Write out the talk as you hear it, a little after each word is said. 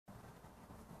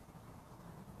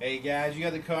Hey guys, you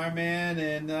got the Carman,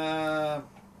 and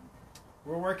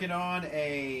we're working on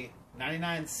a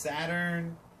 '99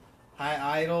 Saturn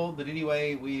high idle. But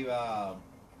anyway, we've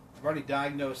already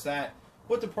diagnosed that.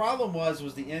 What the problem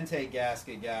was the intake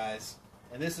gasket, guys,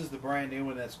 and this is the brand new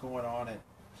one that's going on it.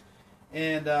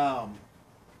 And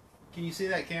can you see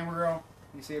that, camera girl?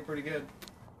 Can you see it pretty good?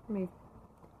 Let me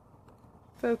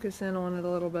focus in on it a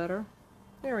little better.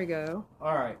 There we go.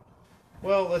 All right.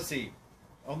 Well, let's see.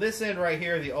 On this end right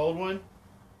here, the old one,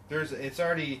 it's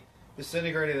already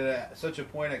disintegrated at such a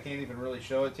point I can't even really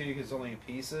show it to you because it's only in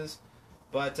pieces.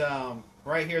 But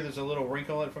right here, there's a little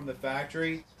wrinkle in it from the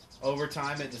factory. Over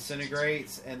time, it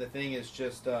disintegrates, and the thing is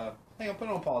just... hang on, put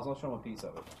it on pause. I'll show them a piece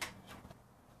of it.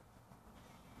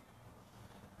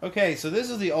 Okay, so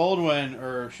this is the old one,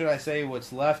 or should I say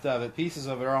what's left of it. Pieces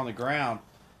of it are on the ground.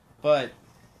 But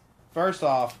first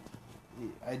off,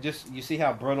 you see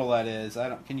how brittle that is.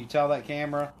 Can you tell that,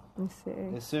 camera? Let's see.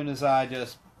 As soon as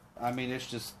it's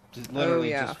just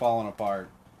literally just falling apart.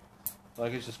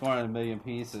 Like it's just going in a million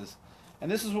pieces.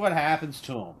 And this is what happens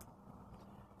to them.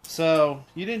 So,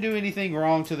 you didn't do anything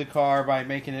wrong to the car by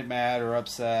making it mad or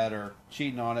upset or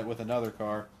cheating on it with another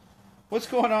car. What's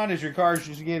going on is your car's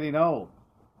just getting old.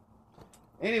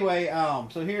 Anyway,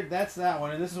 so here, that's that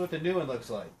one, and this is what the new one looks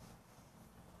like.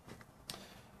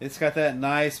 It's got that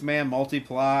nice, man,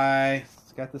 multiply.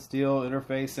 It's got the steel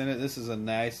interface in it. This is a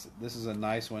nice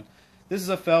one. This is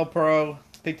a Felpro.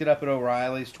 Picked it up at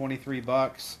O'Reilly's, 23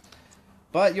 bucks.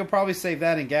 But you'll probably save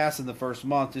that in gas in the first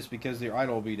month just because your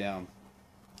idle will be down.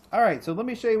 All right, so let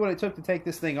me show you what it took to take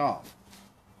this thing off.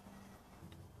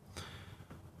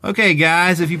 Okay,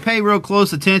 guys, if you pay real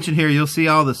close attention here, you'll see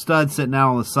all the studs sitting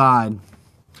out on the side.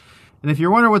 And if you're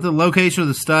wondering what the location of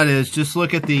the stud is, just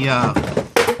look at the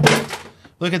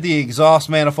exhaust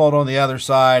manifold on the other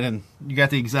side, and you got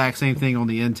the exact same thing on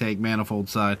the intake manifold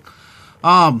side.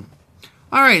 All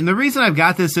right, and the reason I've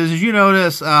got this is, as you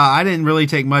notice, I didn't really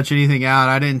take anything out.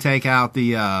 I didn't take out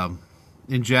the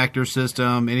injector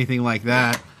system, anything like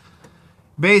that.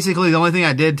 Basically, the only thing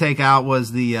I did take out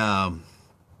was the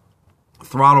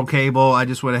throttle cable. I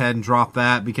just went ahead and dropped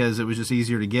that because it was just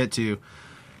easier to get to.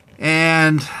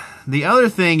 And the other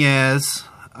thing is,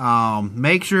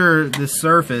 make sure the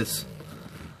surface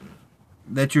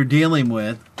that you're dealing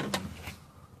with,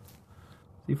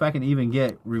 see if I can even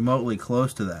get remotely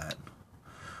close to that.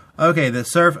 Okay,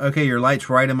 okay, your light's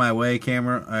right in my way,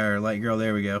 camera, or light girl,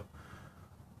 there we go.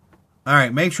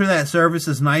 Alright, make sure that surface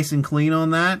is nice and clean on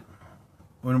that.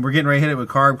 When we're getting ready to hit it with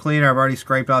carb cleaner, I've already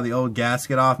scraped all the old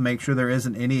gasket off. Make sure there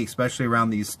isn't any, especially around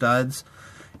these studs.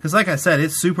 Because like I said,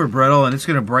 it's super brittle and it's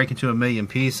going to break into a million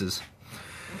pieces.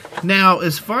 Now,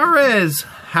 as far as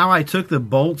how I took the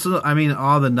bolts,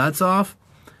 all the nuts off,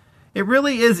 it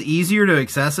really is easier to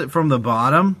access it from the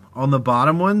bottom, on the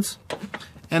bottom ones.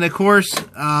 And of course,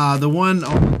 the one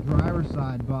on the driver's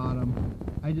side bottom,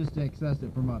 I just accessed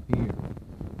it from up here.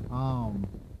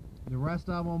 The rest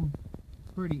of them,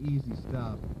 pretty easy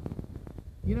stuff.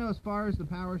 You know, as far as the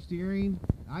power steering,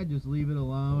 I just leave it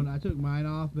alone. I took mine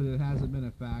off, but it hasn't been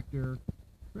a factor.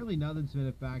 Really nothing's been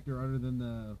a factor other than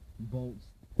the bolts,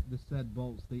 the said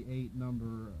bolts, the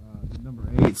number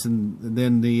 8s, and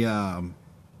then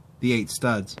the 8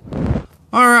 studs.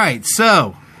 Alright,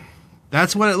 so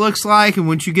that's what it looks like, and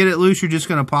once you get it loose, you're just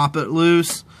going to pop it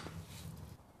loose.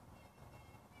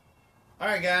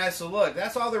 Alright guys, so look,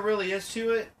 that's all there really is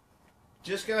to it.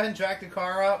 Just go ahead and jack the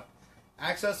car up.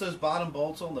 Access those bottom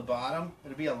bolts on the bottom.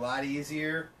 It'll be a lot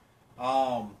easier.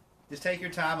 Just take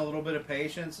your time, a little bit of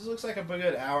patience. This looks like a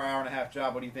good hour and a half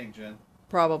job. What do you think, Jen?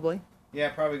 Probably. Yeah,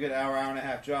 probably a good hour and a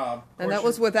half job. And that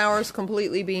was with ours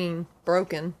completely being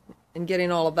broken and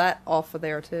getting all of that off of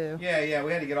there too. Yeah,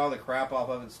 we had to get all the crap off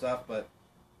of it and stuff. But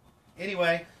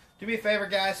anyway, do me a favor,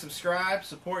 guys. Subscribe,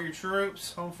 support your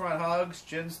troops. Homefront hugs.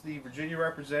 Jen's the Virginia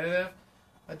representative.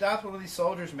 Adopt one of these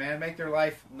soldiers, man. Make their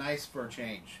life nice for a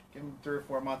change. Give them 3 or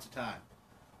 4 months of time.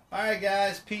 Alright,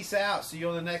 guys. Peace out. See you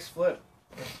on the next flip.